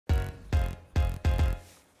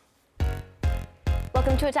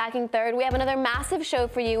Welcome to Attacking Third. We have another massive show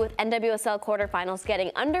for you with NWSL quarterfinals getting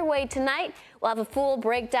underway tonight. We'll have a full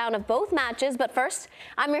breakdown of both matches, but first,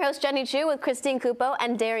 I'm your host, Chiu, with Christine Cupo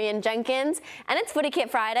and Darian Jenkins. And it's Footy Kit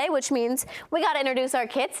Friday, which means we got to introduce our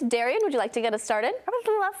kits. Darian, would you like to get us started? I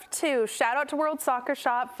would love to. Shout out to World Soccer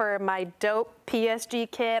Shop for my dope PSG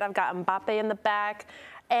kit. I've got Mbappe in the back.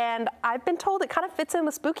 And I've been told it kind of fits in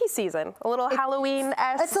with spooky season, a little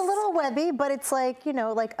Halloween-esque. It's a little webby, but it's like, you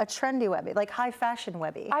know, like a trendy webby, like high fashion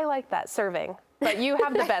webby. I like that, serving. But you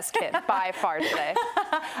have the best kit by far today.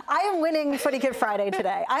 I am winning Footy Kit Friday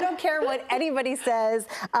today. I don't care what anybody says.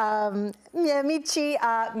 Amici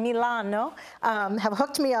Milano have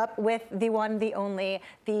hooked me up with the one, the only,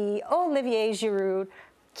 the Olivier Giroud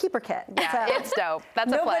keeper kit. Yeah, so it's dope. That's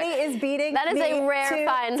nobody a flex. Is beating That is me a rare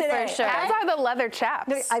find today. for sure. As are the leather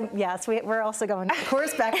chaps. Yes, we're also going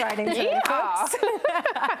horseback riding today, folks.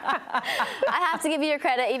 I have to give you your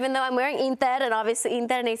credit, even though I'm wearing Inter, and obviously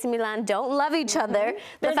Inter and AC Milan don't love each other.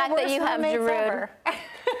 The fact that you have Giroud.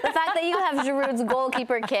 The fact that you have Giroud's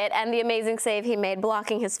goalkeeper kit and the amazing save he made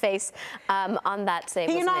blocking his face on that save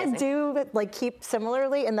was amazing. Do like keep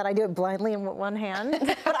similarly in that I do it blindly in one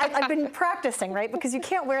hand, but I've been practicing, right? Because you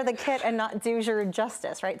can't wear the kit and not do Giroud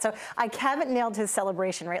justice, right? So I haven't nailed his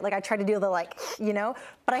celebration, right? Like I try to do the like, you know,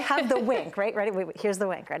 but I have the wink, right? Ready? Wait, here's the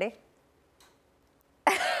wink. Ready?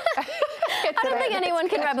 I don't think anyone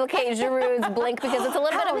can replicate Giroud's blink because it's a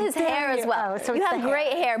little bit of his hair as well. Oh, so you have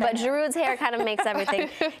great hair, but Giroud's hair kind of makes everything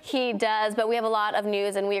he does. But we have a lot of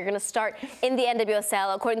news, and we are going to start in the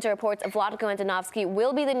NWSL. According to reports, Vlatko Antonovski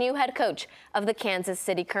will be the new head coach of the Kansas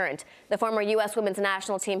City Current. The former U.S. women's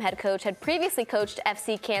national team head coach had previously coached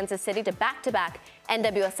FC Kansas City to back-to-back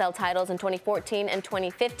NWSL titles in 2014 and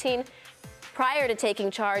 2015. Prior to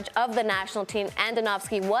taking charge of the national team,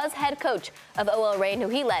 Antonovski was head coach of OL Reign, who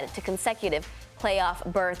he led to consecutive playoff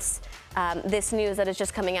berths. This news that is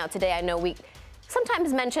just coming out today, I know we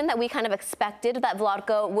sometimes mention that we kind of expected that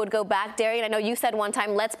Vlatko would go back. Darian, I know you said one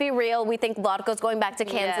time, let's be real, we think Vlatko's going back to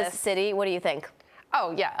Kansas City. What do you think?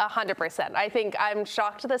 Oh, yeah, 100%. I think I'm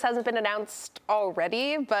shocked this hasn't been announced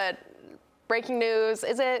already, but breaking news,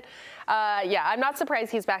 is it? Yeah, I'm not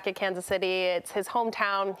surprised he's back at Kansas City. It's his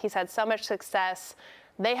hometown. He's had so much success.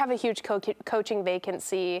 They have a huge coaching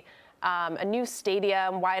vacancy, a new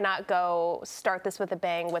stadium. Why not go start this with a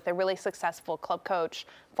bang with a really successful club coach,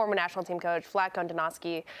 former national team coach, Vlatko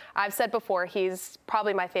Antonovski. I've said before, he's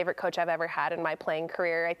probably my favorite coach I've ever had in my playing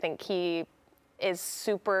career. I think he is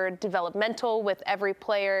super developmental with every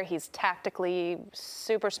player. He's tactically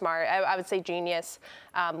super smart. I would say genius.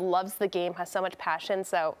 Loves the game, has so much passion.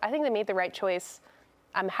 So I think they made the right choice.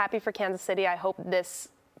 I'm happy for Kansas City. I hope this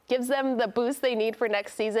gives them the boost they need for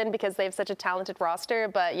next season because they have such a talented roster.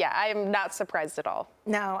 But yeah, I am not surprised at all.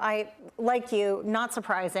 No, like you, not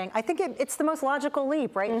surprising. I think it's the most logical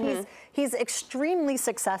leap, right? Mm-hmm. He's extremely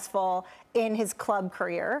successful in his club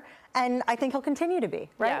career. And I think he'll continue to be,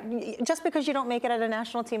 right? Yeah. Just because you don't make it at a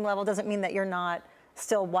national team level doesn't mean that you're not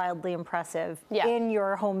still wildly impressive in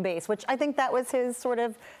your home base, which I think that was his sort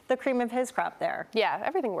of the cream of his crop there. Yeah,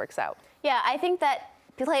 everything works out. Yeah, I think that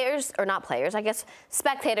players, or not players, I guess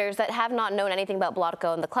spectators that have not known anything about Vlatko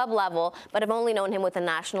on the club level, but have only known him with the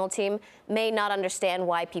national team, may not understand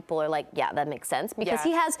why people are like, yeah, that makes sense. Because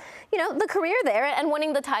he has, you know, the career there and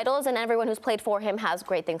winning the titles, and everyone who's played for him has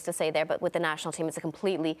great things to say there, but with the national team, it's a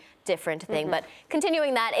completely different thing. But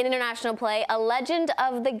continuing that, in international play, a legend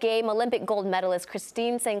of the game, Olympic gold medalist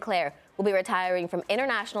Christine Sinclair will be retiring from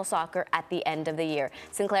international soccer at the end of the year.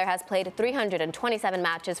 Sinclair has played 327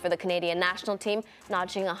 matches for the Canadian national team,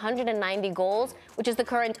 notching 190 goals, which is the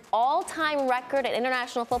current all-time record in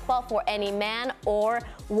international football for any man or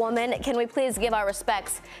woman. Can we please give our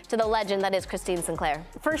respects to the legend that is Christine Sinclair?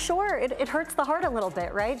 For sure. It hurts the heart a little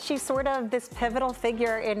bit, right? She's sort of this pivotal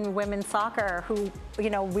figure in women's soccer who,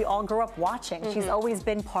 you know, we all grew up watching. She's always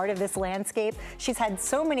been part of this landscape. She's had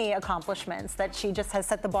so many accomplishments that she just has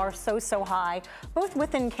set the bar so high, both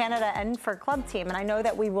within Canada and for club team. And I know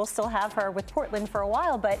that we will still have her with Portland for a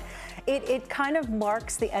while, but it kind of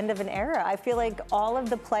marks the end of an era. I feel like all of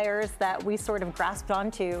the players that we sort of grasped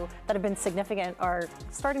onto that have been significant are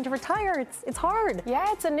starting to retire. It's hard.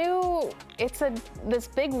 Yeah, this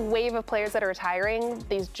big wave of players that are retiring,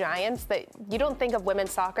 these giants that you don't think of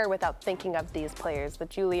women's soccer without thinking of these players, the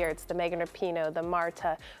Juilliards, the Megan Rapinoe, the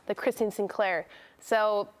Marta, the Christine Sinclair.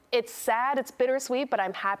 So it's sad, it's bittersweet, but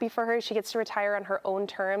I'm happy for her. She gets to retire on her own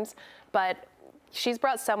terms, but she's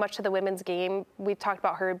brought so much to the women's game. We talked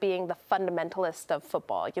about her being the fundamentalist of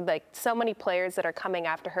football. Like so many players that are coming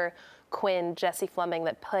after her, Quinn, Jessie Fleming,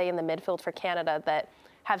 that play in the midfield for Canada that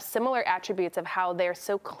have similar attributes of how they're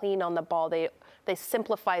so clean on the ball. They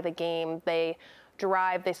simplify the game. They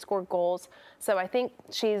drive, they score goals. So I think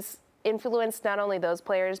she's influenced not only those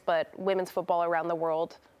players, but women's football around the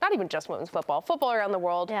world. Not even just women's football around the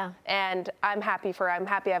world. Yeah. And I'm happy for her. I'm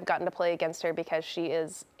happy I've gotten to play against her because she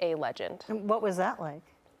is a legend. What was that like?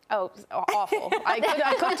 Oh, awful. I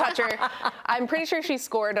couldn't touch her. I'm pretty sure she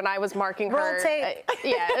scored and I was marking her. Roll tape.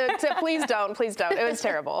 Please don't. It was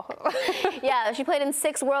terrible. Yeah, she played in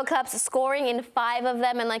 6 World Cups, scoring in 5 of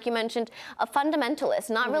them. And like you mentioned, a fundamentalist,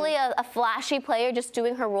 not really a flashy player, just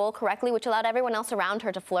doing her role correctly, which allowed everyone else around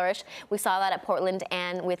her to flourish. We saw that at Portland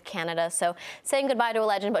and with Canada. So saying goodbye to a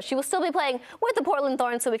legend, but she will still be playing with the Portland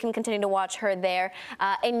Thorns, so we can continue to watch her there.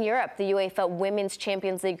 In Europe, the UEFA Women's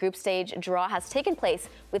Champions League group stage draw has taken place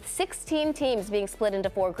with 16 teams being split into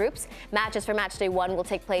 4 groups. Matches for match day 1 will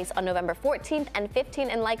take place on November 14th and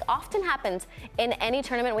 15th. And like often happens in any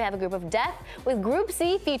tournament, we have a group of death with Group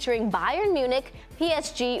C featuring Bayern Munich,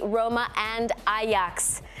 PSG, Roma, and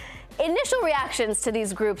Ajax. Initial reactions to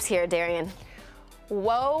these groups here, Darian.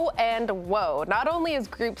 Woe and woe. Not only is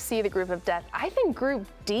Group C the group of death, I think Group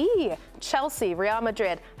D, Chelsea, Real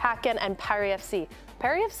Madrid, Häcken, and Paris FC.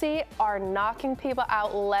 Paris FC are knocking people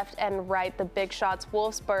out left and right, the big shots,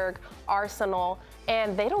 Wolfsburg, Arsenal,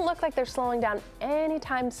 and they don't look like they're slowing down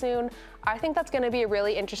anytime soon. I think that's going to be a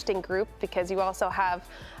really interesting group because you also have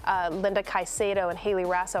Linda Caicedo and Hayley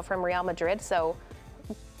Raso from Real Madrid, so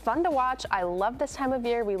fun to watch. I love this time of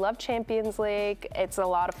year. We love Champions League. It's a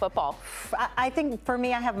lot of football. I think for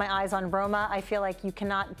me, I have my eyes on Roma. I feel like you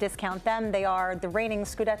cannot discount them. They are the reigning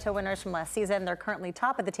Scudetto winners from last season. They're currently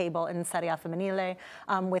top of the table in Serie A Femminile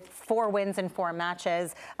with 4 wins in 4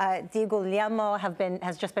 matches. Diego Liamo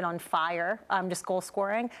has just been on fire, just goal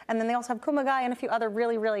scoring. And then they also have Kumagai and a few other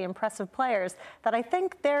really, really impressive players that I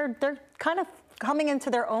think they're kind of coming into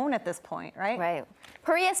their own at this point, right? Right.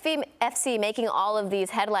 Paris FC making all of these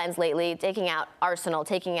headlines lately, taking out Arsenal,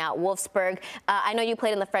 taking out Wolfsburg. I know you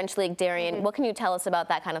played in the French league, Darian. What can you tell us about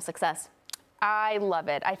that kind of success? I love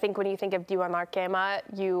it. I think when you think of Diwan Arkema,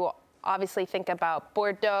 you obviously think about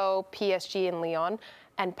Bordeaux, PSG, and Lyon.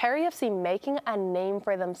 And Paris FC making a name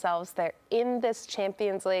for themselves. They're in this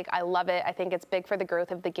Champions League. I love it. I think it's big for the growth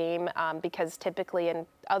of the game because typically in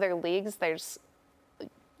other leagues, there's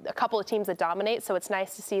a couple of teams that dominate, so it's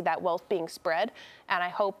nice to see that wealth being spread, and I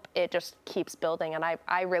hope it just keeps building, and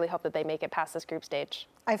I really hope that they make it past this group stage.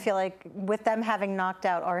 I feel like with them having knocked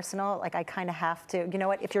out Arsenal, like I kind of have to, you know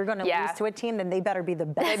what, if you're going to lose to a team, then they better be the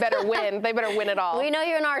best. They better win. They better win it all. We know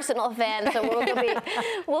you're an Arsenal fan, so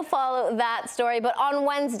we'll follow that story. But on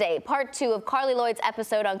Wednesday, part 2 of Carly Lloyd's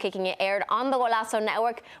episode on Kicking It aired on the Golazo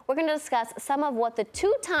Network. We're going to discuss some of what the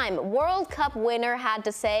 2-time World Cup winner had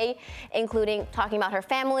to say, including talking about her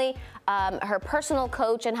family, her personal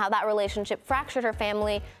coach, and how that relationship fractured her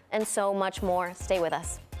family, and so much more. Stay with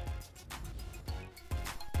us.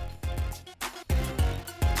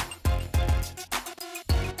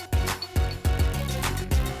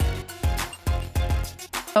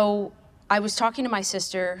 So I was talking to my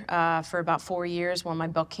sister for about 4 years when my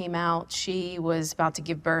book came out. She was about to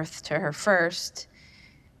give birth to her first,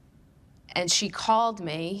 and she called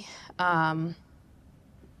me. Sorry.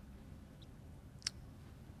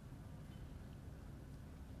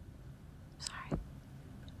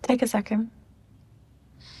 Take a second.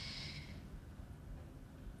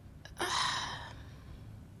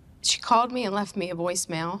 She called me and left me a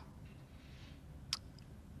voicemail.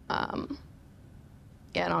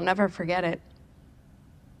 Yeah, and I'll never forget it.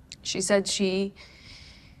 She said she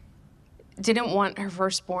didn't want her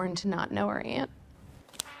firstborn to not know her aunt.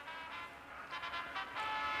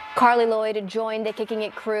 Carly Lloyd joined the Kicking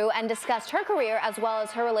It crew and discussed her career as well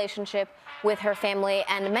as her relationship with her family,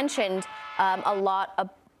 and mentioned a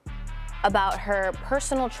lot about her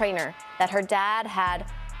personal trainer that her dad had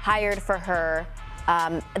hired for her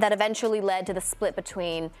that eventually led to the split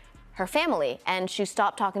between her family, and she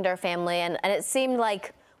stopped talking to her family, and it seemed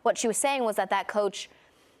like what she was saying was that coach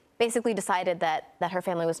basically decided that her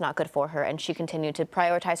family was not good for her, and she continued to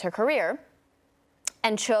prioritize her career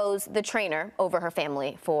and chose the trainer over her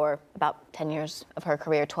family for about 10 years of her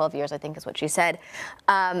career, 12 years, I think is what she said.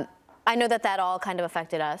 I know that all kind of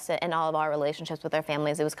affected us and all of our relationships with our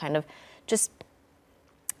families. It was kind of just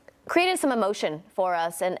created some emotion for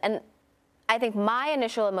us, and I think my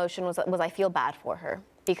initial emotion was I feel bad for her,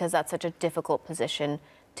 because that's such a difficult position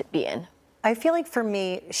to be in. I feel like for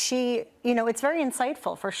me, she, it's very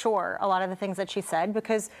insightful for sure, a lot of the things that she said,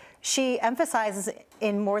 because she emphasizes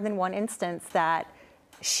in more than one instance that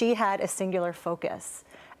she had a singular focus.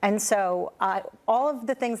 And so all of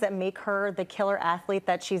the things that make her the killer athlete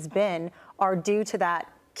that she's been are due to that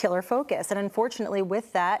killer focus. And unfortunately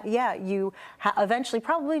with that, yeah, you eventually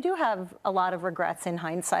probably do have a lot of regrets in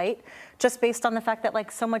hindsight, just based on the fact that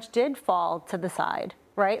like so much did fall to the side,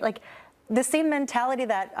 right? Like the same mentality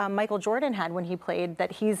that Michael Jordan had when he played,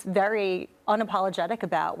 that he's very unapologetic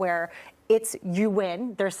about, where it's you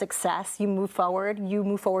win, there's success, you move forward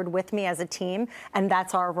with me as a team, and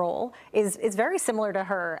that's our role, is very similar to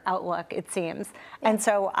her outlook, it seems. Yeah. And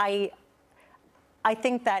so I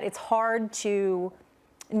think that it's hard to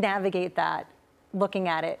navigate that looking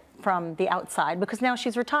at it from the outside, because now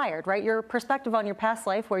she's retired, right? Your perspective on your past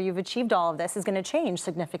life where you've achieved all of this is going to change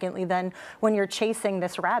significantly than when you're chasing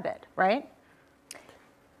this rabbit, right?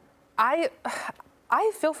 I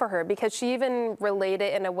feel for her, because she even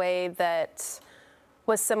related in a way that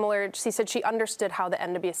was similar. She said she understood how the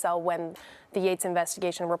NWSL, when the Yates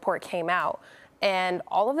investigation report came out, and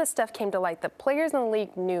all of this stuff came to light that players in the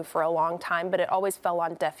league knew for a long time, but it always fell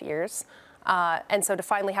on deaf ears. And so to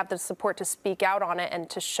finally have the support to speak out on it and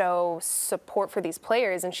to show support for these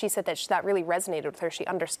players, and she said that that really resonated with her. She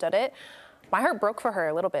understood it. My heart broke for her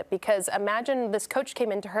a little bit, because imagine this coach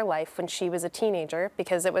came into her life when she was a teenager,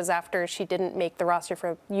 because it was after she didn't make the roster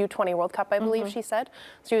for U20 World Cup, I believe she said.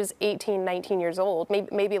 She was 18, 19 years old,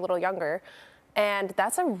 maybe a little younger. And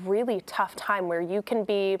that's a really tough time where you can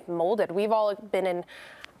be molded. We've all been in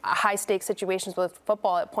high-stakes situations with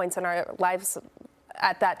football at points in our lives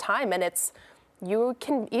at that time, and you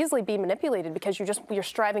can easily be manipulated because you're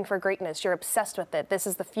striving for greatness. You're obsessed with it. This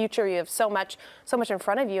is the future. You have so much in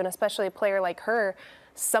front of you, and especially a player like her,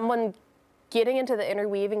 someone getting into the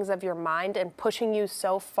interweavings of your mind and pushing you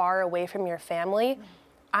so far away from your family.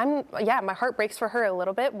 My heart breaks for her a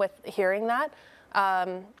little bit with hearing that.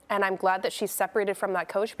 And I'm glad that she's separated from that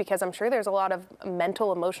coach, because I'm sure there's a lot of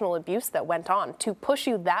mental, emotional abuse that went on. To push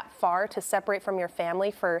you that far to separate from your family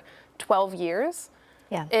for 12 years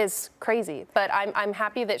is crazy. But I'm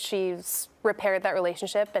happy that she's repaired that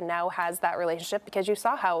relationship and now has that relationship, because you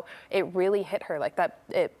saw how it really hit her. Like that,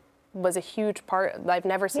 it was a huge part. I've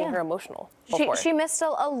never seen her emotional before. She missed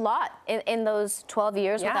a lot in those 12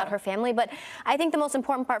 years without her family. But I think the most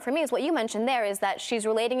important part for me is what you mentioned there, is that she's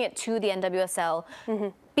relating it to the NWSL,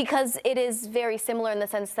 because it is very similar in the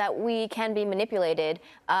sense that we can be manipulated.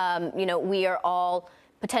 We are all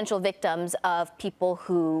potential victims of people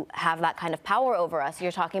who have that kind of power over us.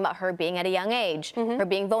 You're talking about her being at a young age, her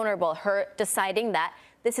being vulnerable, her deciding that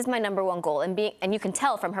this is my number one goal, and you can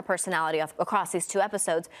tell from her personality across these 2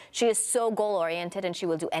 episodes, she is so goal-oriented, and she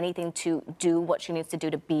will do anything to do what she needs to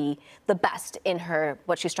do to be the best in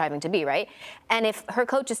what she's striving to be, right? And if her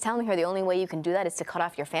coach is telling her the only way you can do that is to cut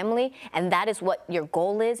off your family, and that is what your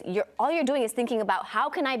goal is, all you're doing is thinking about, how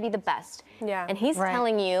can I be the best? Yeah. And he's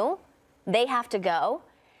telling you they have to go.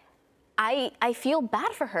 I feel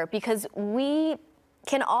bad for her, because we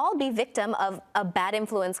can all be victim of a bad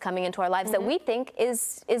influence coming into our lives that we think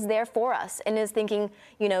is there for us and is thinking,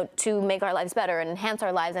 to make our lives better and enhance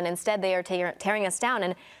our lives, and instead they are tearing us down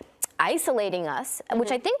and isolating us,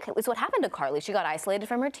 which I think is what happened to Carly. She got isolated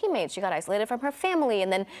from her teammates, she got isolated from her family,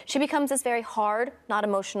 and then she becomes this very hard, not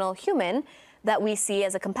emotional human that we see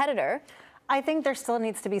as a competitor. I think there still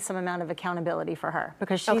needs to be some amount of accountability for her,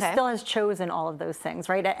 because she still has chosen all of those things,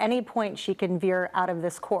 right? At any point, she can veer out of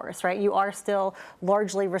this course, right? You are still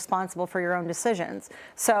largely responsible for your own decisions.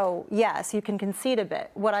 So yes, you can concede a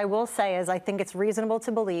bit. What I will say is I think it's reasonable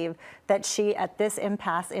to believe that she, at this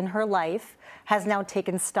impasse in her life, has now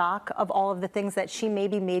taken stock of all of the things that she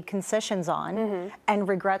maybe made concessions on and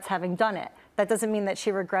regrets having done it. That doesn't mean that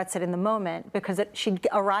she regrets it in the moment, because she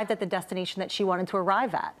arrived at the destination that she wanted to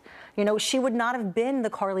arrive at. She would not have been the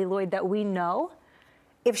Carly Lloyd that we know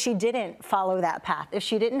if she didn't follow that path, if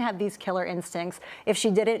she didn't have these killer instincts, if she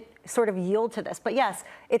didn't sort of yield to this. But yes,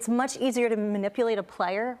 it's much easier to manipulate a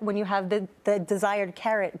player when you have the desired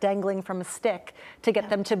carrot dangling from a stick to get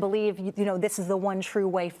them to believe, this is the one true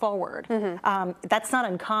way forward. That's not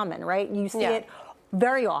uncommon, right? You see it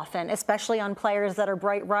very often, especially on players that are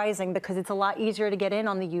bright rising, because it's a lot easier to get in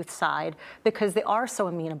on the youth side because they are so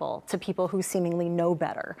amenable to people who seemingly know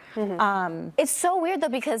better. It's so weird though,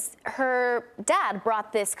 because her dad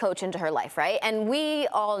brought this coach into her life, right? And we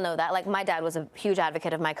all know that. Like, my dad was a huge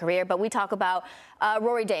advocate of my career, but we talk about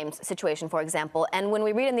Rory Dame's situation, for example. And when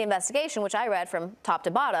we read in the investigation, which I read from top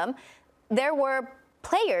to bottom, there were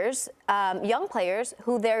players, young players,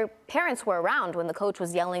 who their parents were around when the coach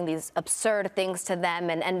was yelling these absurd things to them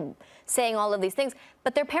and saying all of these things.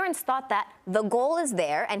 But their parents thought that the goal is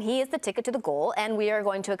there and he is the ticket to the goal, and we are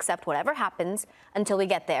going to accept whatever happens until we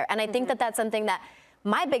get there. And I think that that's something that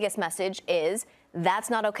my biggest message is, that's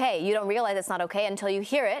not okay. You don't realize it's not okay until you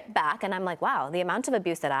hear it back. And I'm like, wow, the amount of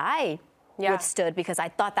abuse that I withstood, because I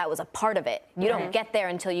thought that was a part of it. You don't get there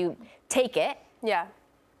until you take it. Yeah.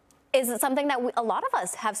 Is it something that a lot of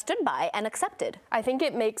us have stood by and accepted? I think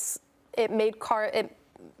it made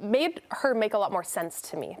her make a lot more sense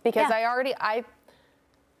to me, because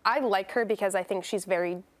I like her because I think she's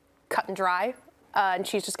very cut and dry, and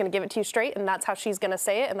she's just going to give it to you straight, and that's how she's going to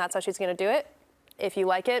say it, and that's how she's going to do it. If you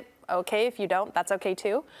like it, okay. If you don't, that's okay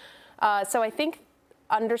too. So I think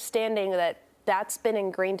understanding that that's been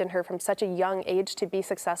ingrained in her from such a young age to be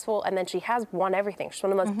successful, and then she has won everything. She's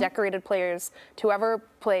one of the most decorated players to ever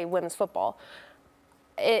play women's football.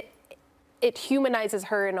 It humanizes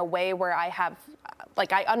her in a way where I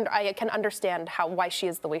can understand why she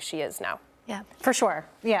is the way she is now. Yeah, for sure.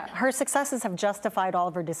 Yeah, her successes have justified all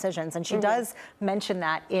of her decisions, and she does mention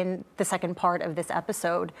that in the second part of this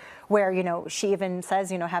episode, where, you know, she even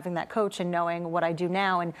says, you know, having that coach and knowing what I do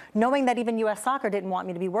now, and knowing that even U.S. Soccer didn't want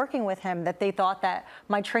me to be working with him, that they thought that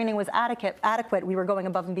my training was adequate, we were going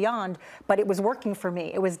above and beyond, but it was working for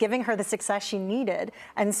me. It was giving her the success she needed,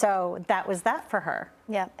 and so that was that for her.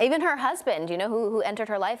 Yeah, even her husband, you know, who entered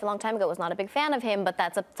her life a long time ago, was not a big fan of him, but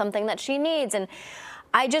that's something that she needs. And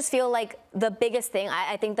I just feel like the biggest thing,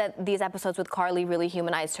 I think that these episodes with Carly really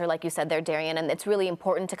humanized her, like you said there, Darian, and it's really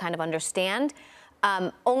important to kind of understand,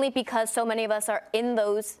 only because so many of us are in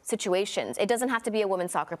those situations. It doesn't have to be a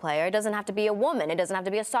women's soccer player. It doesn't have to be a woman. It doesn't have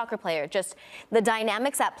to be a soccer player. Just the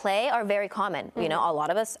dynamics at play are very common. You know, a lot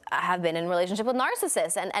of us have been in a relationship with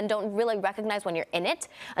narcissists and don't really recognize when you're in it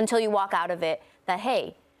until you walk out of it that,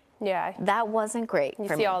 hey, yeah, that wasn't great for me.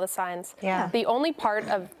 You see all the signs. Yeah. The only part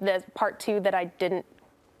of the part 2 that I didn't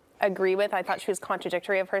agree with, I thought she was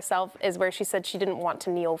contradictory of herself, is where she said she didn't want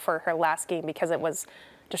to kneel for her last game because it was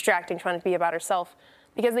distracting, trying to be about herself.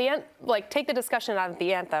 Because take the discussion out of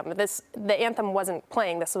the anthem. The anthem wasn't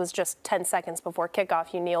playing. This was just 10 seconds before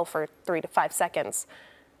kickoff. You kneel for 3 to 5 seconds.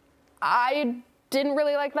 I didn't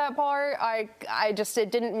really like that part.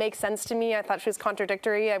 It didn't make sense to me. I thought she was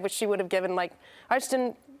contradictory. I wish she would have given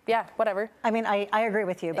whatever. I mean, I agree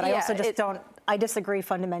with you, but I also just I disagree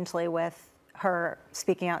fundamentally with her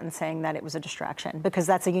speaking out and saying that it was a distraction, because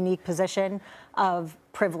that's a unique position of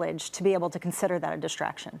privilege to be able to consider that a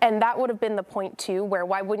distraction. And that would have been the point too, where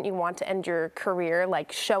why wouldn't you want to end your career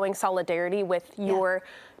like showing solidarity with your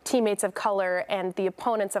teammates of color and the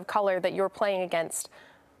opponents of color that you're playing against,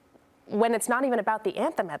 when it's not even about the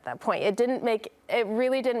anthem at that point? It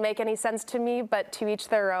really didn't make any sense to me, but to each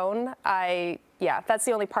their own. That's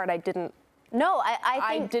the only part I didn't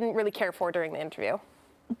really care for during the interview.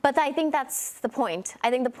 But I think that's the point. I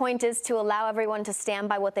think the point is to allow everyone to stand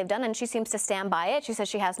by what they've done, and she seems to stand by it. She says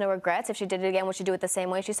she has no regrets. If she did it again, would she do it the same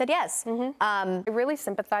way? She said yes. I really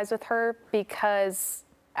sympathize with her because,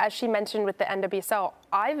 as she mentioned with the NWSL,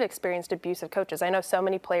 I've experienced abusive coaches. I know so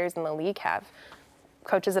many players in the league have.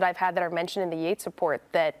 Coaches that I've had that are mentioned in the Yates report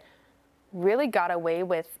that really got away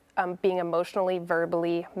with being emotionally,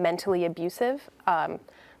 verbally, mentally abusive.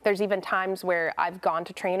 There's even times where I've gone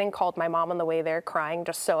to training, called my mom on the way there crying,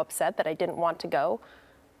 just so upset that I didn't want to go.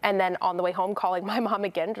 And then on the way home, calling my mom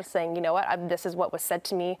again, just saying, you know what, this is what was said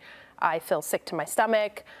to me. I feel sick to my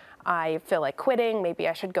stomach. I feel like quitting. Maybe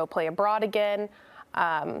I should go play abroad again.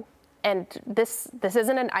 And this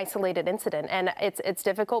isn't an isolated incident. And it's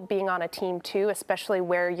difficult being on a team too, especially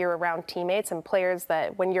where you're around teammates and players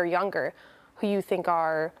that when you're younger, who you think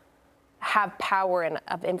have power and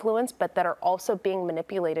of influence, but that are also being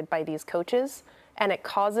manipulated by these coaches. And it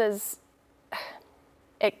causes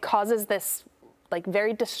this like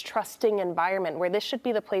very distrusting environment where this should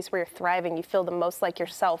be the place where you're thriving. You feel the most like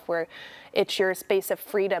yourself, where it's your space of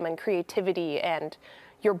freedom and creativity and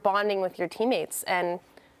you're bonding with your teammates. And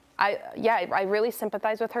I really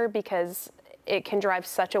sympathize with her because it can drive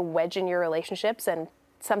such a wedge in your relationships and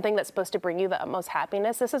something that's supposed to bring you the utmost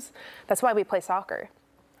happiness. That's why we play soccer.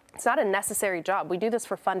 It's not a necessary job. We do this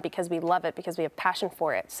for fun because we love it, because we have passion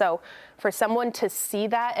for it. So for someone to see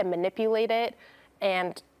that and manipulate it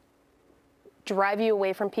and drive you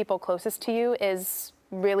away from people closest to you is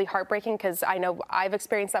really heartbreaking, because I know I've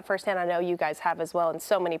experienced that firsthand. I know you guys have as well, and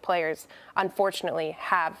so many players, unfortunately,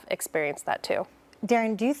 have experienced that too.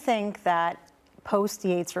 Darian, do you think that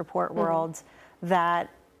post-Yates report world that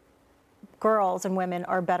girls and women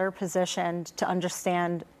are better positioned to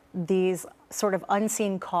understand these sort of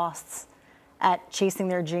unseen costs at chasing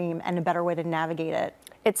their dream and a better way to navigate it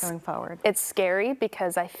going forward? It's scary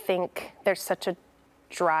because I think there's such a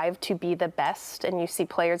drive to be the best, and you see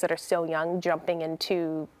players that are still young jumping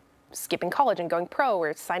into skipping college and going pro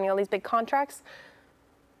or signing all these big contracts,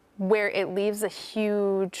 where it leaves a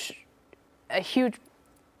huge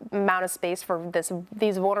amount of space for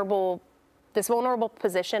these vulnerable this vulnerable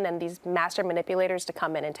position and these master manipulators to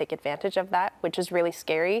come in and take advantage of that, which is really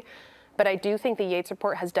scary. But I do think the Yates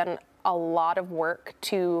report has done a lot of work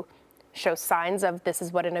to show signs of this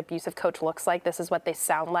is what an abusive coach looks like, this is what they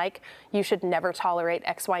sound like, you should never tolerate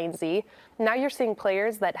X, Y, and Z. Now you're seeing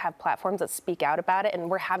players that have platforms that speak out about it, and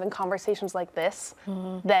we're having conversations like this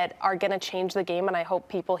that are gonna change the game, and I hope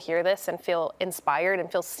people hear this and feel inspired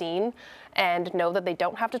and feel seen and know that they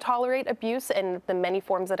don't have to tolerate abuse in the many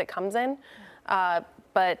forms that it comes in.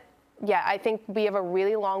 But yeah, I think we have a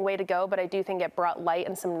really long way to go, but I do think it brought light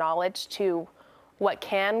and some knowledge to what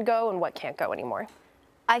can go and what can't go anymore.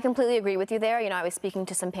 I completely agree with you there. You know, I was speaking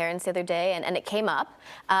to some parents the other day, and it came up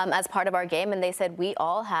as part of our game, and they said we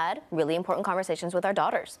all had really important conversations with our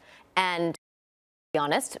daughters. And to be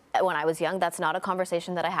honest, when I was young, that's not a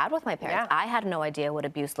conversation that I had with my parents. Yeah. I had no idea what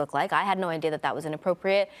abuse looked like. I had no idea that that was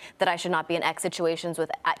inappropriate, that I should not be in X situations with.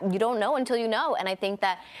 You don't know until you know. And I think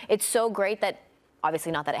that it's so great that,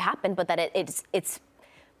 obviously not that it happened, but that it's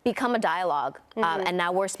become a dialogue, and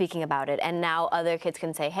now we're speaking about it, and now other kids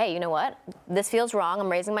can say, hey, you know what, this feels wrong,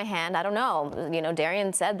 I'm raising my hand, I don't know, you know,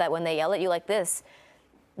 Darian said that when they yell at you like this,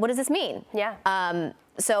 what does this mean? Yeah.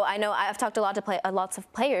 So I know I've talked to lots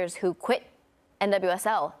of players who quit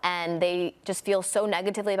NWSL, and they just feel so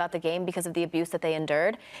negatively about the game because of the abuse that they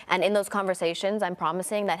endured. And in those conversations, I'm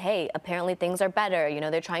promising that, hey, apparently things are better. You know,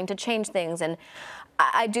 they're trying to change things. And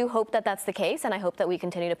I do hope that that's the case, and I hope that we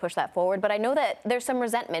continue to push that forward. But I know that there's some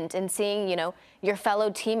resentment in seeing, you know, your fellow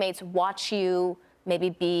teammates watch you maybe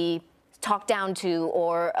be talked down to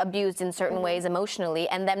or abused in certain ways emotionally,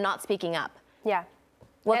 and them not speaking up. Yeah.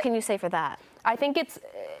 What can you say for that? I think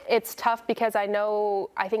it's tough because I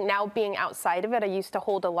think now being outside of it, I used to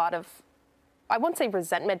hold a lot of, I won't say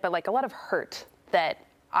resentment, but like a lot of hurt that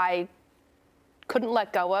I couldn't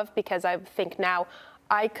let go of, because I think now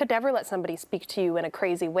I could never let somebody speak to you in a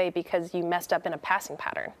crazy way because you messed up in a passing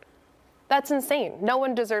pattern. That's insane. No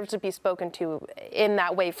one deserves to be spoken to in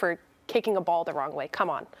that way for kicking a ball the wrong way.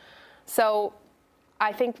 Come on. So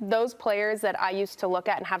I think those players that I used to look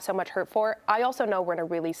at and have so much hurt for, I also know we're in a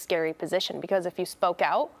really scary position, because if you spoke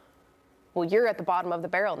out, well, you're at the bottom of the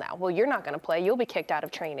barrel now. Well, you're not going to play. You'll be kicked out of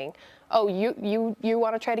training. Oh, you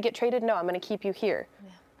want to try to get traded? No, I'm going to keep you here. Yeah.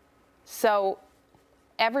 So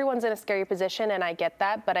everyone's in a scary position, and I get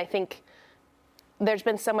that, but I think there's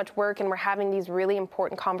been so much work, and we're having these really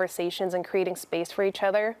important conversations and creating space for each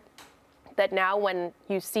other, that now when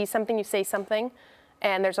you see something, you say something,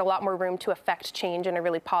 and there's a lot more room to affect change in a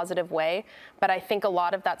really positive way. But I think a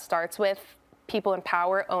lot of that starts with people in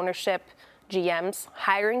power, ownership, GMs,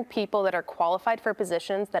 hiring people that are qualified for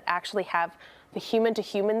positions that actually have the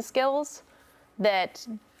human-to-human skills that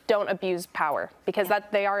don't abuse power, because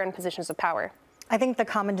they are in positions of power. I think the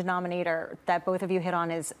common denominator that both of you hit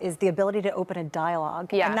on is the ability to open a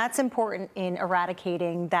dialogue. Yeah. And that's important in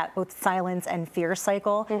eradicating that both silence and fear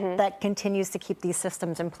cycle that continues to keep these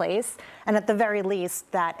systems in place. And at the very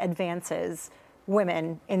least, that advances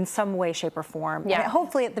women in some way, shape, or form. Yeah. And it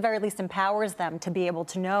hopefully at the very least empowers them to be able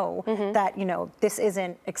to know that, you know, this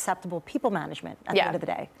isn't acceptable people management at the end of the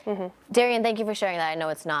day. Darian, thank you for sharing that. I know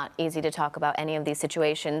it's not easy to talk about any of these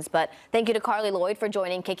situations, but thank you to Carly Lloyd for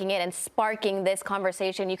joining, kicking it, and sparking this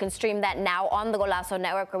conversation. You can stream that now on the Golazo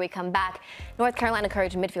Network. Where we come back, North Carolina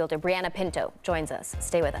Courage midfielder Brianna Pinto joins us.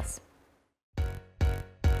 Stay with us.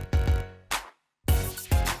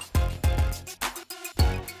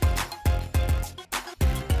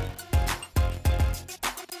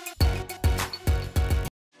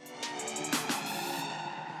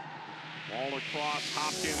 Across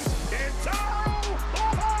Hopkins. It's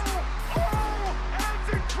that's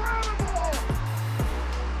incredible!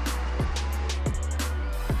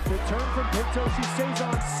 The turn from Pinto, she stays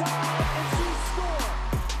on side, and she scores.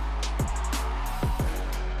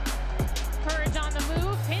 Courage on the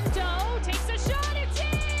move. Pinto takes a shot. It's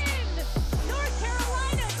in! North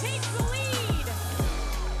Carolina takes the lead.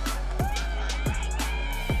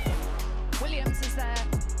 Williams is there.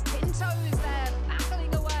 Pinto is there,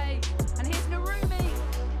 battling away. And here's Narumi.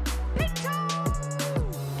 Pinto!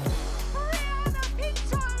 Brianna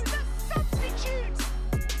Pinto, the substitute!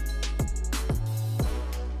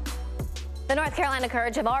 The North Carolina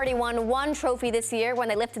Courage have already won one trophy this year when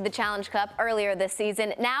they lifted the Challenge Cup earlier this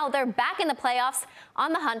season. Now they're back in the playoffs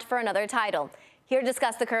on the hunt for another title. Here to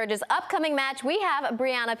discuss the Courage's upcoming match, we have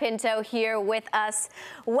Brianna Pinto here with us.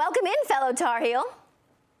 Welcome in, fellow Tar Heel.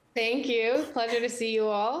 Thank you. Pleasure to see you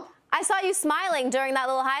all. I saw you smiling during that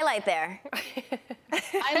little highlight there.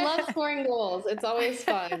 I love scoring goals. It's always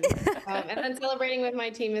fun. And then celebrating with my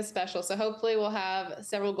team is special. So hopefully we'll have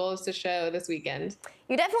several goals to show this weekend.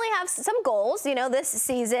 You definitely have some goals, this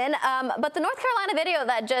season. But the North Carolina video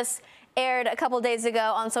that just aired a couple days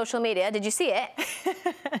ago on social media, did you see it?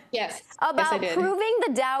 Yes. About yes, I did. proving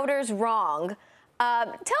the doubters wrong.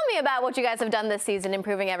 Tell me about what you guys have done this season in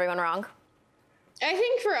proving everyone wrong. I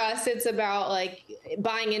think for us, it's about like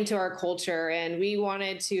buying into our culture, and we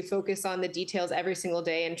wanted to focus on the details every single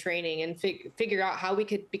day in training and figure out how we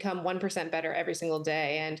could become 1% better every single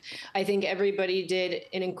day. And I think everybody did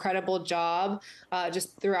an incredible job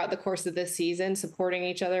just throughout the course of this season, supporting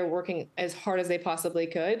each other, working as hard as they possibly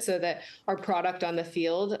could so that our product on the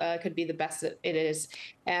field could be the best it is.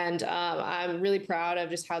 And I'm really proud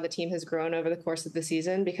of just how the team has grown over the course of the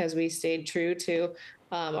season because we stayed true to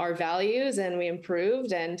our values and we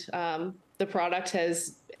improved, and the product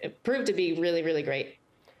has proved to be really, really great.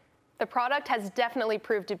 The product has definitely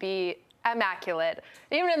proved to be immaculate.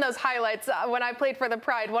 Even in those highlights, when I played for the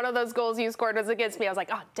Pride, one of those goals you scored was against me. I was like,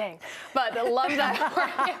 oh, dang. But love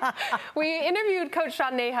that. We interviewed Coach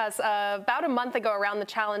Sean Nahas about a month ago around the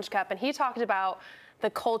Challenge Cup, and he talked about the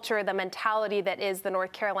culture, the mentality that is the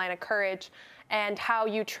North Carolina Courage, and how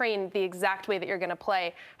you train the exact way that you're going to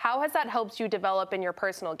play. How has that helped you develop in your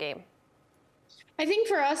personal game? I think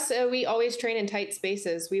for us, we always train in tight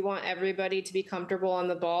spaces. We want everybody to be comfortable on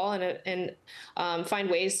the ball and find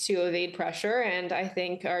ways to evade pressure. And I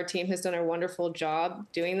think our team has done a wonderful job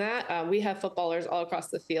doing that. We have footballers all across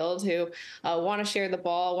the field who want to share the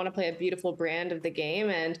ball, want to play a beautiful brand of the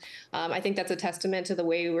game. And I think that's a testament to the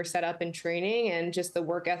way we were set up in training and just the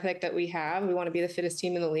work ethic that we have. We want to be the fittest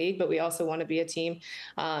team in the league, but we also want to be a team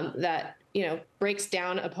that breaks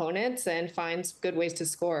down opponents and finds good ways to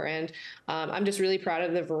score. And I'm just really proud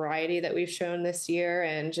of the variety that we've shown this year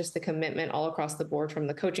and just the commitment all across the board from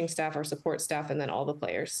the coaching staff, our support staff, and then all the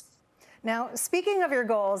players. Now, speaking of your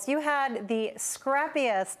goals, you had the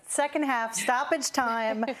scrappiest second half stoppage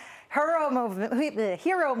time hero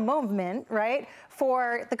movement, right,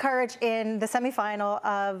 for the Courage in the semifinal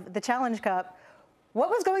of the Challenge Cup. What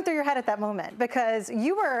was going through your head at that moment? Because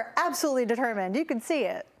you were absolutely determined. You could see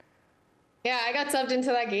it. Yeah, I got subbed into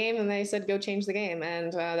that game and they said, go change the game.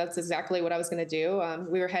 And that's exactly what I was going to do.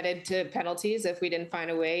 We were headed to penalties if we didn't find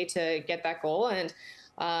a way to get that goal. And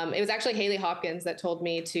it was actually Haley Hopkins that told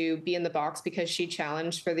me to be in the box because she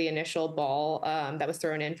challenged for the initial ball that was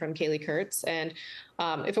thrown in from Kaylee Kurtz. And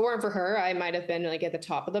if it weren't for her, I might have been like at the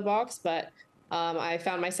top of the box, but I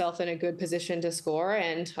found myself in a good position to score,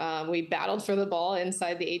 and we battled for the ball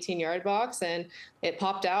inside the 18-yard box, and it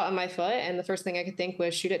popped out on my foot, and the first thing I could think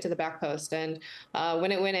was shoot it to the back post. And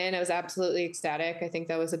when it went in, I was absolutely ecstatic. I think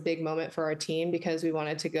that was a big moment for our team because we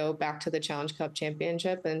wanted to go back to the Challenge Cup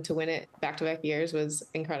championship, and to win it back-to-back years was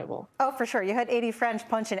incredible. Oh, for sure. You had 80 French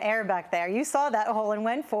punching air back there. You saw that hole and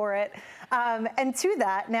went for it. And to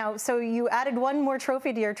that, now, so you added one more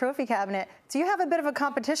trophy to your trophy cabinet. Do you have a bit of a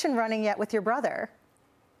competition running yet with your brother?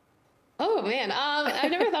 Oh man,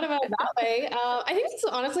 I've never thought about it that way. I think it's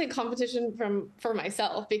honestly a competition for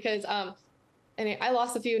myself because I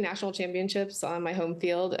lost a few national championships on my home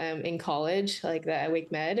field in college, like at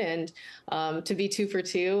Wake Med, and to be 2 for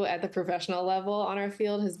 2 at the professional level on our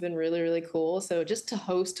field has been really, really cool. So just to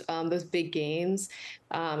host those big games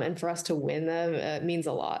and for us to win them means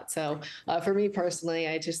a lot. So for me personally,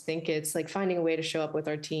 I just think it's like finding a way to show up with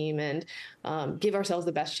our team and give ourselves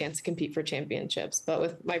the best chance to compete for championships. But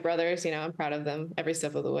with my brothers, I'm proud of them every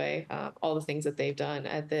step of the way, all the things that they've done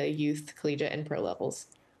at the youth, collegiate, and pro levels.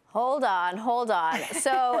 Hold on.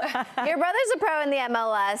 So your brother's a pro in the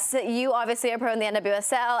MLS. You obviously are pro in the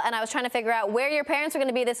NWSL. And I was trying to figure out where your parents are going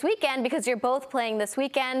to be this weekend because you're both playing this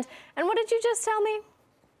weekend. And what did you just tell me?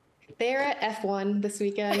 They're at F1 this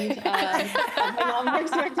weekend. My mom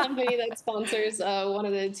works for a company that sponsors one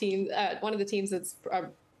of the teams that's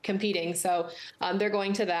competing. So they're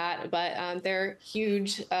going to that, but they're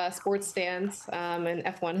huge sports fans, and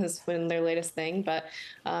F1 has been their latest thing. But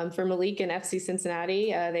for Malik and FC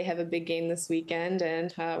Cincinnati, they have a big game this weekend,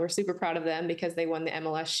 and we're super proud of them because they won the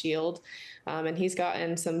MLS Shield. And he's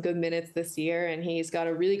gotten some good minutes this year, and he's got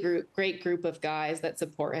a really great group of guys that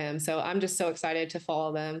support him. So I'm just so excited to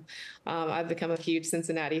follow them. I've become a huge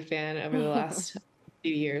Cincinnati fan over the last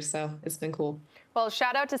few years, so it's been cool. Well,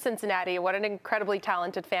 shout out to Cincinnati. What an incredibly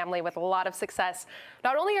talented family with a lot of success.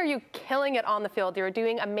 Not only are you killing it on the field, you're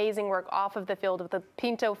doing amazing work off of the field with the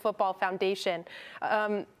Pinto Football Foundation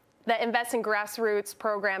that invests in grassroots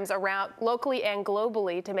programs around locally and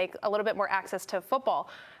globally to make a little bit more access to football.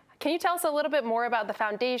 Can you tell us a little bit more about the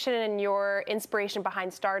foundation and your inspiration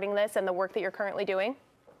behind starting this and the work that you're currently doing?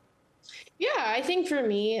 Yeah, I think for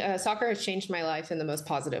me, soccer has changed my life in the most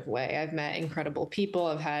positive way. I've met incredible people.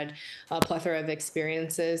 I've had a plethora of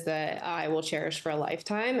experiences that I will cherish for a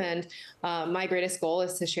lifetime. And my greatest goal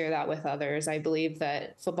is to share that with others. I believe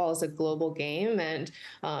that football is a global game, and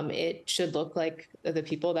it should look like the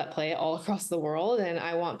people that play it all across the world. And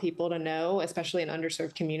I want people to know, especially in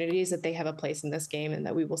underserved communities, that they have a place in this game and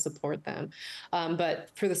that we will support them. But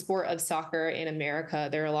for the sport of soccer in America,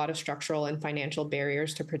 there are a lot of structural and financial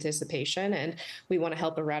barriers to participation, and we want to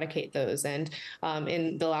help eradicate those. And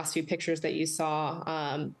in the last few pictures that you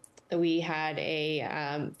saw, we had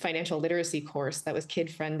a financial literacy course that was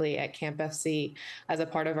kid-friendly at Camp FC as a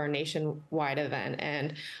part of our nationwide event.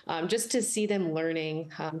 And just to see them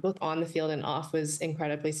learning both on the field and off was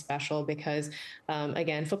incredibly special because,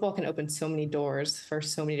 again, football can open so many doors for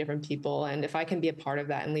so many different people. And if I can be a part of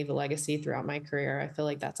that and leave a legacy throughout my career, I feel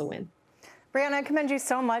like that's a win. Brianna, I commend you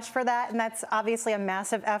so much for that, and that's obviously a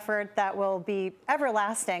massive effort that will be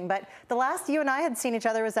everlasting. But the last you and I had seen each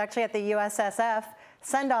other was actually at the USSF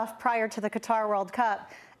send-off prior to the Qatar World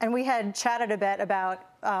Cup, and we had chatted a bit about,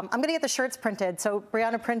 I'm going to get the shirts printed, so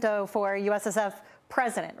Brianna Pinto for USSF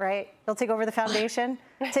president, right? You'll take over the foundation,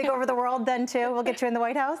 take over the world then too, we'll get you in the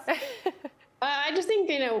White House? I just think,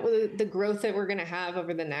 the growth that we're going to have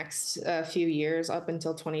over the next few years up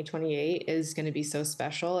until 2028 is going to be so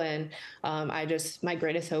special. And my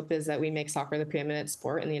greatest hope is that we make soccer the preeminent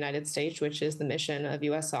sport in the United States, which is the mission of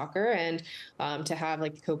U.S. Soccer. And to have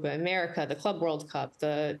like the Copa America, the Club World Cup,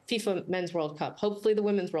 the FIFA Men's World Cup, hopefully the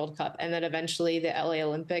Women's World Cup, and then eventually the LA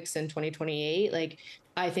Olympics in 2028,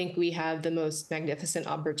 I think we have the most magnificent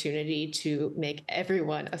opportunity to make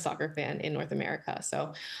everyone a soccer fan in North America.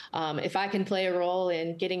 So if I can play a role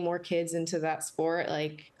in getting more kids into that sport,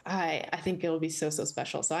 I think it'll be so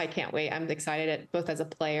special. So I can't wait. I'm excited both as a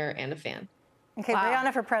player and a fan. Okay, wow.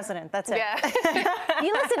 Brianna for president. That's it. Yeah.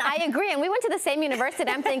 Listen, I agree. And we went to the same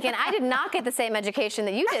university. I'm thinking I did not get the same education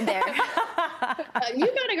that you did there. You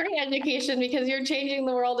got a great education because you're changing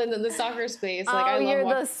the world in the soccer space. You're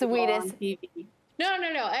the sweetest. No.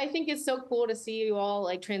 I think it's so cool to see you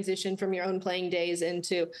all transition from your own playing days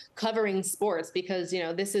into covering sports because,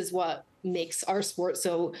 this is what makes our sport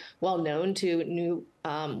so well known to new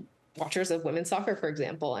watchers of women's soccer, for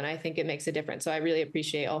example. And I think it makes a difference. So I really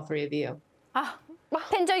appreciate all three of you. Oh,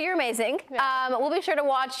 Pinto, you're amazing. Yeah. We'll be sure to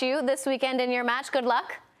watch you this weekend in your match. Good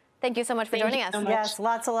luck. Thank you so much for joining us. Yes,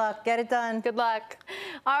 lots of luck. Get it done. Good luck.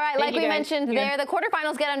 All right, like we mentioned there, the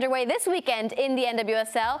quarterfinals get underway this weekend in the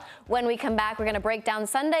NWSL. When we come back, we're going to break down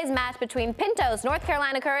Sunday's match between Pinto's North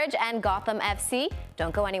Carolina Courage and Gotham FC.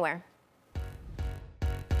 Don't go anywhere.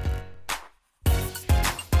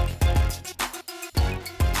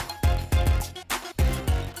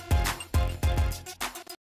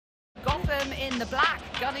 Gotham in the black,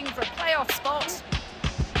 gunning for a playoff spot.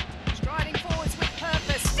 Striding forwards with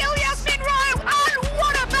purpose. Still Yasmin Rowe, and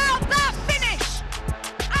what about that finish?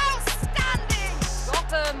 Outstanding!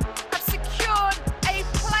 Gotham have secured a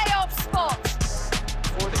playoff spot.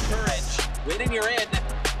 For the Courage, winning you're in.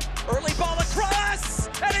 Early ball across,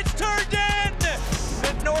 and it's turned in!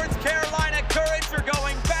 The North Carolina Courage are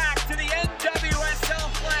going back to the NWSL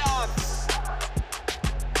playoffs.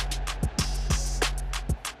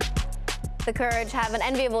 The Courage have an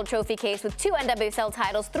enviable trophy case with 2 NWSL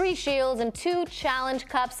titles, 3 shields, and 2 challenge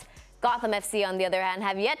cups. Gotham FC, on the other hand,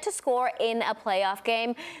 have yet to score in a playoff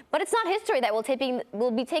game. But it's not history that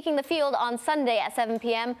will be taking the field on Sunday at 7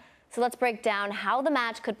 p.m. So let's break down how the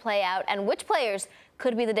match could play out and which players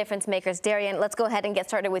could be the difference makers. Darian, let's go ahead and get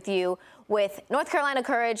started with you with North Carolina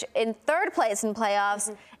Courage in 3rd place in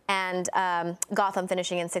playoffs and Gotham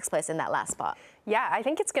finishing in 6th place in that last spot. Yeah, I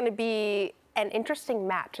think it's going to be an interesting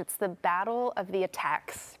match. It's the battle of the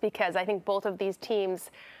attacks because I think both of these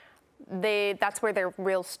teams, that's where their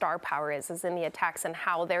real star power is in the attacks and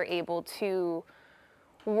how they're able to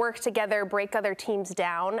work together, break other teams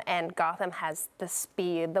down, and Gotham has the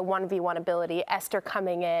speed, the 1v1 ability, Esther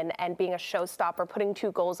coming in and being a showstopper, putting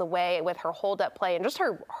 2 goals away with her hold-up play, and just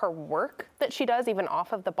her work that she does even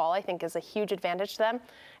off of the ball, I think is a huge advantage to them.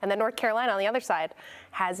 And then North Carolina on the other side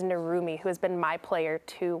has Narumi, who has been my player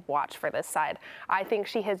to watch for this side. I think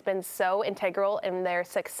she has been so integral in their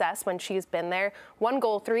success when she's been there. 1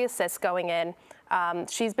 goal, 3 assists going in.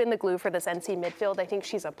 She's been the glue for this NC midfield. I think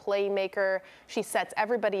she's a playmaker. She sets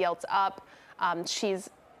everybody else up.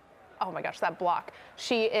 Oh my gosh, that block.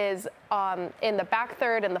 She is in the back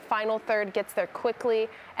third and the final third, gets there quickly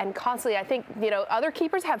and constantly. I think, other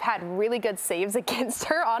keepers have had really good saves against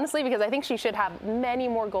her, honestly, because I think she should have many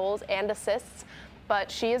more goals and assists.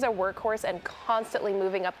 But she is a workhorse and constantly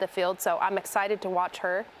moving up the field, so I'm excited to watch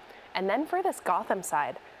her. And then for this Gotham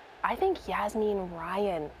side, I think Yasmin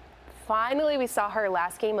Ryan finally we saw her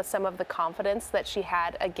last game with some of the confidence that she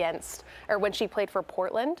had against, or when she played for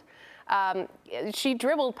Portland. She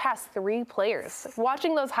dribbled past 3 players.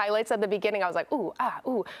 Watching those highlights at the beginning, I was like, ooh, ah,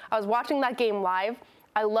 ooh. I was watching that game live.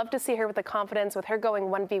 I love to see her with the confidence, with her going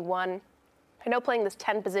 1v1. I know playing this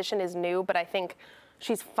 10 position is new, but I think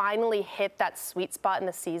she's finally hit that sweet spot in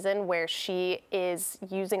the season where she is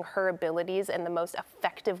using her abilities in the most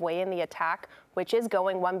effective way in the attack, which is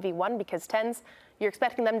going 1v1, because 10s, you're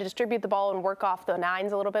expecting them to distribute the ball and work off the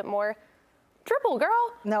 9s a little bit more. Dribble, girl.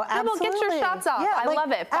 No, absolutely. Dribble, get your shots off. Yeah, I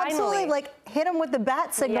love it, finally. Absolutely, like hit him with the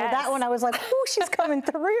bat signal. Yes. That one, I was like, ooh, she's coming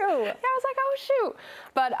through. Yeah, I was like, oh, shoot.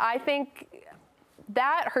 But I think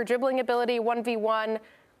that, her dribbling ability, 1v1,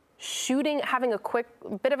 shooting, having a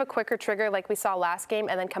bit of a quicker trigger like we saw last game,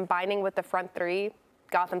 and then combining with the front 3,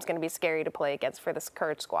 Gotham's going to be scary to play against for this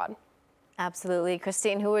Courage squad. Absolutely.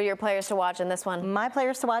 Christine, who are your players to watch in this one? My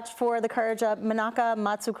players to watch for the Courage, Minaka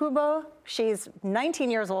Matsukubo. She's 19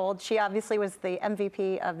 years old. She obviously was the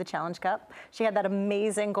MVP of the Challenge Cup. She had that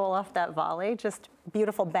amazing goal off that volley, just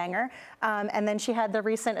beautiful banger. And then she had the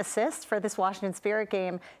recent assist for this Washington Spirit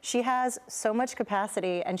game. She has so much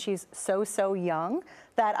capacity, and she's so young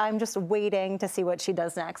that I'm just waiting to see what she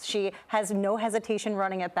does next. She has no hesitation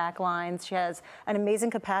running at back lines. She has an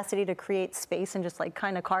amazing capacity to create space and just like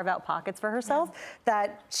kind of carve out pockets for herself,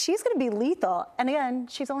 that she's going to be lethal. And again,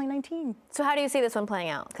 she's only 19. So how do you see this one playing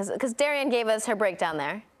out? Because Darian gave us her breakdown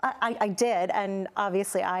there. I did, and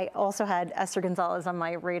obviously I also had Esther Gonzalez on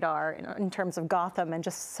my radar in terms of Gotham and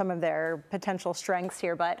just some of their potential strengths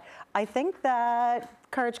here, but I think that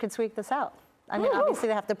Courage could squeak this out. I mean, obviously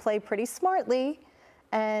they have to play pretty smartly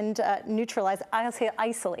and neutralize, I'll say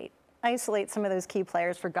isolate some of those key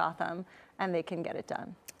players for Gotham, and they can get it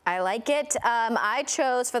done. I like it. I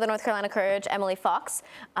chose for the North Carolina Courage Emily Fox,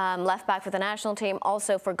 left back for the national team,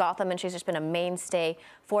 also for Gotham, and she's just been a mainstay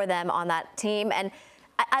for them on that team. And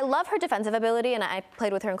I love her defensive ability, and I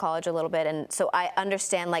played with her in college a little bit, and so I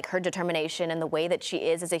understand like her determination and the way that she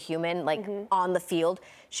is as a human, like on the field.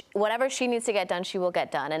 Whatever she needs to get done, she will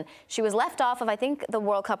get done. And she was left off of, I think, the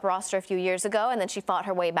World Cup roster a few years ago, and then she fought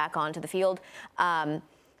her way back onto the field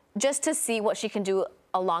just to see what she can do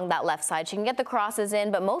along that left side. She can get the crosses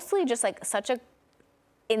in, but mostly just like such a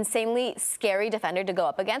insanely scary defender to go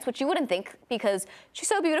up against, which you wouldn't think because she's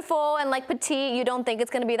so beautiful and like petite. You don't think it's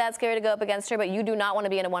going to be that scary to go up against her, but you do not want to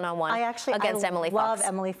be in a one-on-one against Emily Fox. I love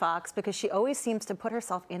Emily Fox because she always seems to put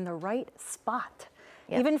herself in the right spot.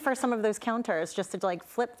 Yep. Even for some of those counters, just to like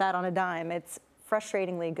flip that on a dime, it's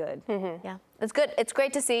frustratingly good. Yeah, it's good. It's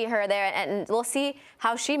great to see her there, and we'll see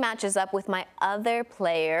how she matches up with my other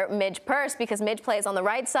player, Midge Purse, because Midge plays on the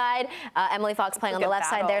right side, Emily Fox playing on the left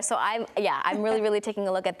side there. So I'm really taking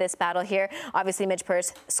a look at this battle here. Obviously, Midge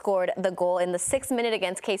Purse scored the goal in the 6th minute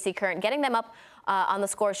against KC Current, getting them up on the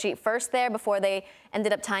score sheet first there before they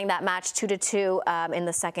ended up tying that match 2-2 in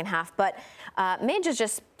the second half. But Midge is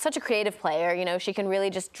just such a creative player. You know, she can really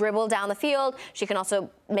just dribble down the field. She can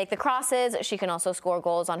also make the crosses. She can also score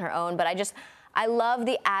goals on her own. But I love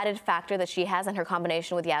the added factor that she has, and her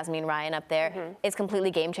combination with Yasmin Ryan up there is completely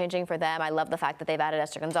game-changing for them. I love the fact that they've added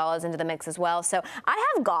Esther Gonzalez into the mix as well. So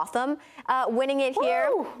I have Gotham winning it here.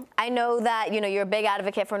 I know that, you know, you're a big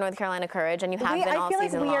advocate for North Carolina Courage, and you have been all season long. I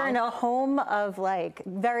feel like we are in a home of, like,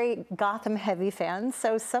 very Gotham-heavy fans,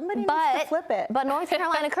 so somebody needs to flip it. But North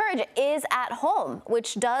Carolina Courage is at home,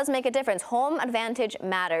 which does make a difference. Home advantage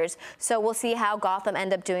matters. So we'll see how Gotham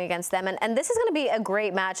end up doing against them. And this is going to be a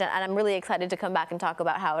great match, and I'm really excited to come back and talk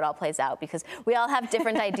about how it all plays out, because we all have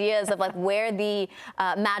different ideas of like where the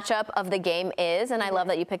matchup of the game is, and I love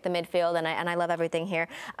that you picked the midfield, and I love everything here.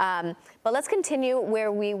 But let's continue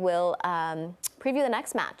where we will preview the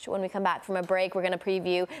next match. When we come back from a break, we're going to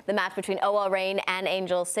preview the match between OL Reign and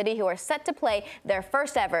Angel City, who are set to play their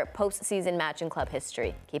first ever postseason match in club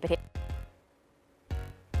history. Keep it here.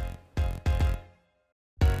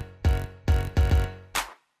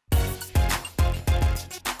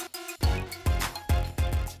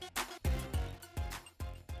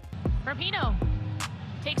 Pinto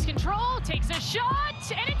takes control, takes a shot,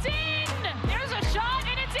 and it's in! There's a shot,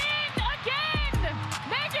 and it's in again!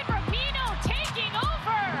 Megan Rapinoe taking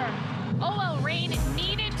over! OL Reign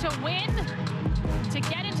needed to win to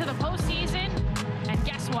get into the postseason, and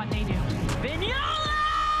guess what they do? Vignola!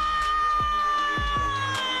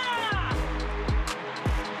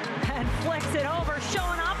 And flicks it over,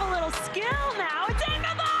 showing off a little skill now. It's in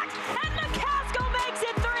the box, and McCaskill makes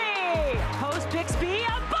it 3! Post Bixby,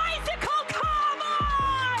 a bicycle!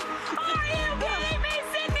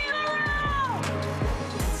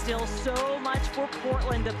 Still so much for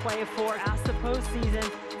Portland to play for as the postseason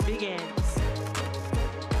begins.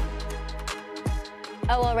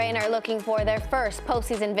 OL Reign are looking for their first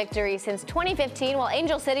postseason victory since 2015, while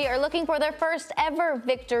Angel City are looking for their first ever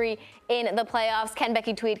victory in the playoffs. Can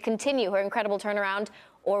Becky Tweed continue her incredible turnaround,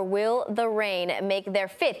 or will the Reign make their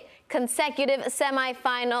 5th consecutive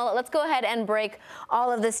semifinal? Let's go ahead and break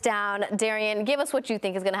all of this down. Darian, give us what you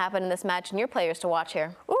think is going to happen in this match and your players to watch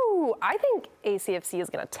here. Ooh, I think ACFC is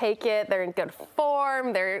going to take it. They're in good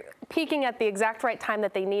form. They're peaking at the exact right time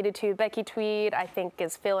that they needed to. Becky Tweed, I think,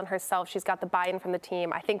 is feeling herself. She's got the buy-in from the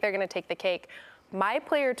team. I think they're going to take the cake. My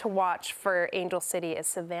player to watch for Angel City is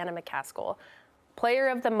Savannah McCaskill. Player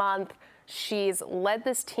of the month. She's led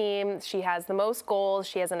this team. She has the most goals.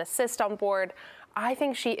 She has an assist on board. I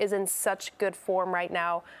think she is in such good form right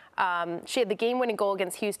now. She had the game-winning goal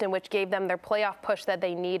against Houston, which gave them their playoff push that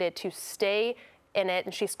they needed to stay in it.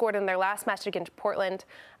 And she scored in their last match against Portland,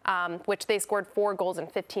 which they scored 4 goals in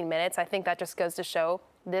 15 minutes. I think that just goes to show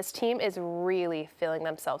this team is really feeling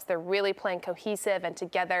themselves. They're really playing cohesive and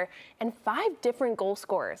together. And 5 different goal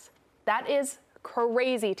scorers. That is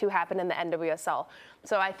crazy to happen in the NWSL.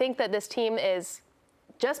 So I think that this team is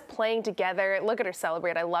just playing together. Look at her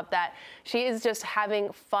celebrate. I love that. She is just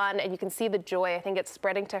having fun, and you can see the joy. I think it's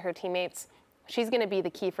spreading to her teammates. She's going to be the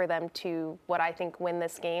key for them to, what I think, win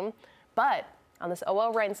this game. But on this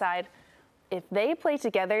OL Reign side, if they play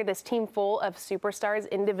together, this team full of superstars,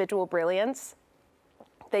 individual brilliance,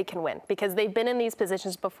 they can win because they've been in these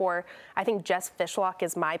positions before. I think Jess Fishlock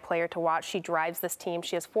is my player to watch. She drives this team.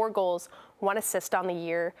 She has 4 goals, 1 assist on the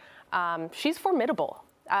year. She's formidable.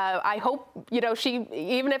 I hope,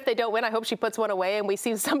 even if they don't win, I hope she puts one away and we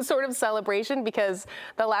see some sort of celebration, because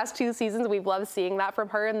the last 2 seasons we've loved seeing that from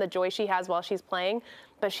her and the joy she has while she's playing.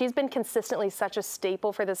 But she's been consistently such a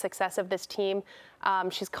staple for the success of this team.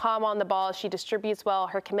 She's calm on the ball. She distributes well.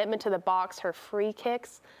 Her commitment to the box, her free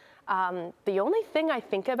kicks. The only thing I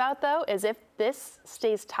think about, though, is if this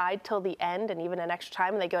stays tied till the end and even an extra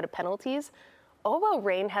time and they go to penalties, OL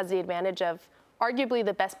Reign has the advantage of arguably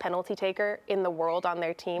the best penalty taker in the world on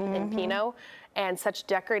their team in Pinto, and such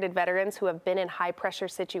decorated veterans who have been in high-pressure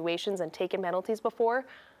situations and taken penalties before.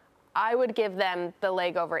 I would give them the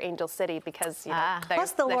leg over Angel City because they're,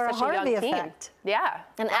 plus the Laura Harvey effect. Yeah.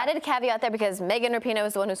 An added caveat there, because Megan Rapinoe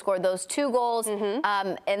is the one who scored those 2 goals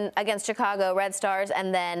against Chicago Red Stars,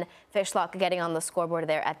 and then Fishlock getting on the scoreboard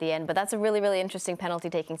there at the end. But that's a really, really interesting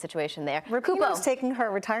penalty-taking situation there. Rapinoe's taking her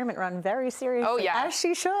retirement run very seriously. Oh, yeah. As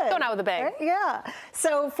she should. Going out with a bang. Right? Yeah.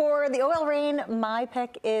 So for the OL Reign, my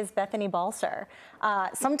pick is Bethany Balcer.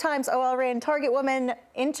 Sometimes OL Reign target women,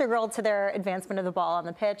 integral to their advancement of the ball on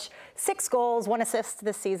the pitch. 6 goals, 1 assist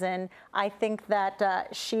this season. I think that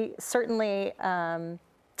she certainly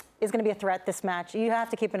is going to be a threat this match. You have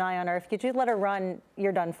to keep an eye on her. If you let her run,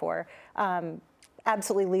 you're done for.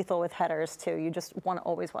 Absolutely lethal with headers, too. You just want to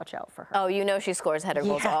always watch out for her. Oh, she scores header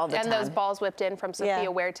goals all the time. And those balls whipped in from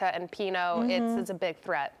Sophia Huerta and Pinto, it's a big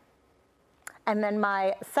threat. And then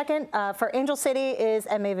my second for Angel City is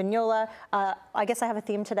Emme Vignola. I guess I have a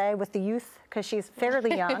theme today with the youth because she's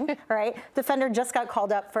fairly young, right? Defender just got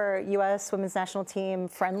called up for U.S. Women's National Team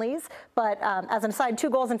friendlies. But as an aside, 2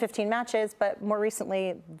 goals in 15 matches. But more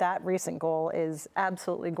recently, that recent goal is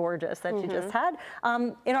absolutely gorgeous that she just had.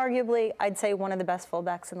 Inarguably, I'd say one of the best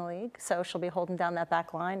fullbacks in the league. So she'll be holding down that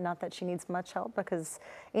back line. Not that she needs much help, because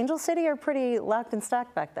Angel City are pretty locked and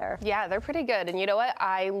stacked back there. Yeah, they're pretty good. And you know what?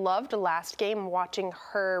 I loved last game watching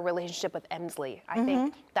her relationship with Emsley. I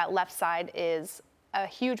think that left side is a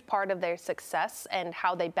huge part of their success and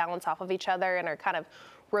how they balance off of each other and are kind of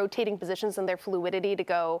rotating positions and their fluidity to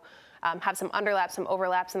go have some underlaps, some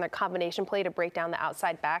overlaps in their combination play to break down the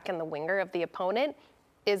outside back and the winger of the opponent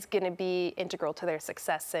is going to be integral to their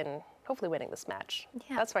success in hopefully winning this match.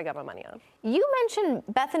 Yeah. That's what I got my money on. You mentioned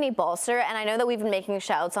Bethany Balcer, and I know that we've been making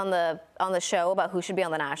shouts on the show about who should be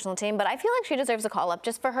on the national team, but I feel like she deserves a call-up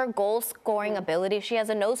just for her goal-scoring ability. She has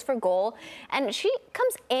a nose for goal, and she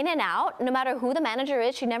comes in and out no matter who the manager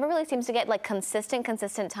is. She never really seems to get like consistent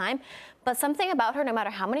time, but something about her, no matter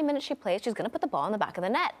how many minutes she plays, she's going to put the ball in the back of the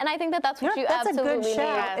net, and I think that that's what you absolutely need. That's a good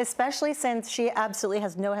shout, especially since she absolutely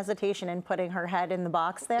has no hesitation in putting her head in the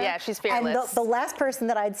box there. Yeah, she's fearless. And the last person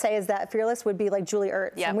that I'd say is that fearless would be like Julie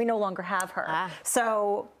Ertz, and we no longer have her.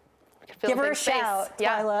 So give her a shout,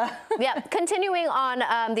 Twyla. Continuing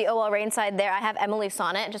on the OL Reign side there, I have Emily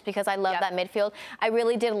Sonnet, just because I love that midfield. I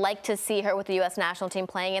really did like to see her with the U.S. national team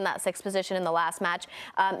playing in that 6th position in the last match.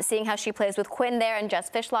 Seeing how she plays with Quinn there and Jess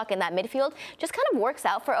Fishlock in that midfield just kind of works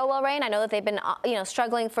out for OL Reign. I know that they've been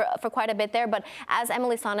struggling for quite a bit there, but as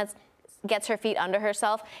Emily Sonnet's gets her feet under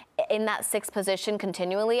herself in that 6th position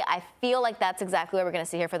continually, I feel like that's exactly what we're going to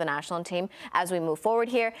see here for the national team as we move forward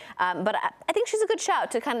here. But I think she's a good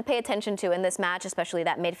shout to kind of pay attention to in this match, especially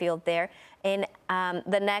that midfield there. In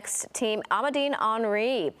the next team, Amandine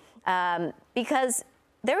Henry, because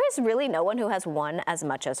there is really no one who has won as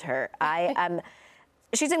much as her.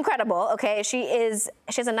 She's incredible, okay? She has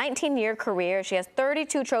a 19-year career. She has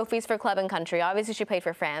 32 trophies for club and country. Obviously, she played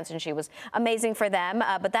for France, and she was amazing for them.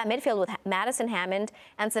 But that midfield with Madison Hammond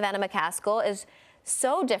and Savannah McCaskill is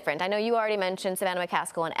so different. I know you already mentioned Savannah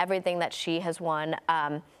McCaskill and everything that she has won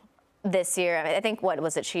this year. I think, what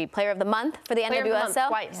was it? She Player of the Month for the Player NWSL? of the Month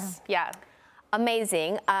twice, yeah.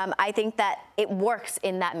 Amazing. I think that it works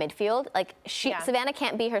in that midfield. Like Savannah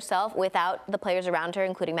can't be herself without the players around her,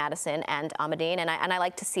 including Madison and Amandine, and I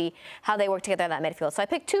like to see how they work together in that midfield. So I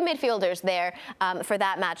picked 2 midfielders there for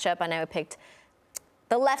that matchup, and I picked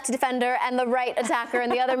the left defender and the right attacker in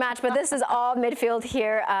the other match, but this is all midfield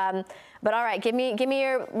here. But all right, give me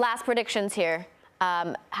your last predictions here,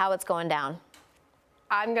 how it's going down.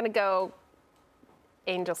 I'm gonna go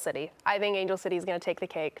Angel City. I think Angel City is going to take the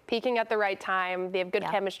cake. Peaking at the right time. They have good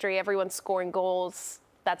chemistry. Everyone's scoring goals.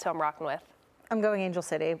 That's who I'm rocking with. I'm going Angel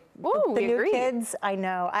City. Ooh, the new kids, I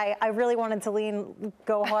know. I really wanted to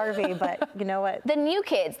go Harvey, but you know what? The new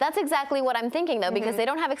kids. That's exactly what I'm thinking, though, because they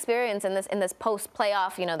don't have experience in this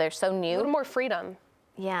post-playoff. You know, they're so new. A little more freedom.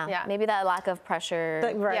 Yeah. Maybe that lack of pressure.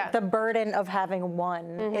 The burden of having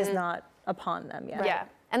won is not upon them yet. Yeah.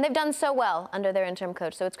 And they've done so well under their interim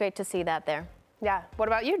coach, so it's great to see that there. Yeah. What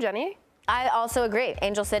about you, Jenny? I also agree.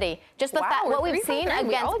 Angel City. Just the fact what we've seen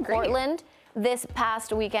against Portland this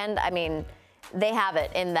past weekend, I mean, they have it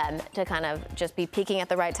in them to kind of just be peaking at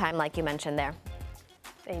the right time, like you mentioned there.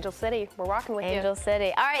 Angel City. We're rocking with you. Angel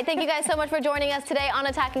City. All right. Thank you guys so much for joining us today on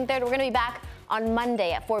Attacking Third. We're going to be back on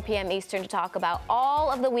Monday at 4 p.m. Eastern to talk about all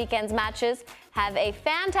of the weekend's matches. Have a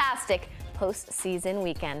fantastic postseason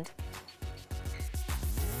weekend.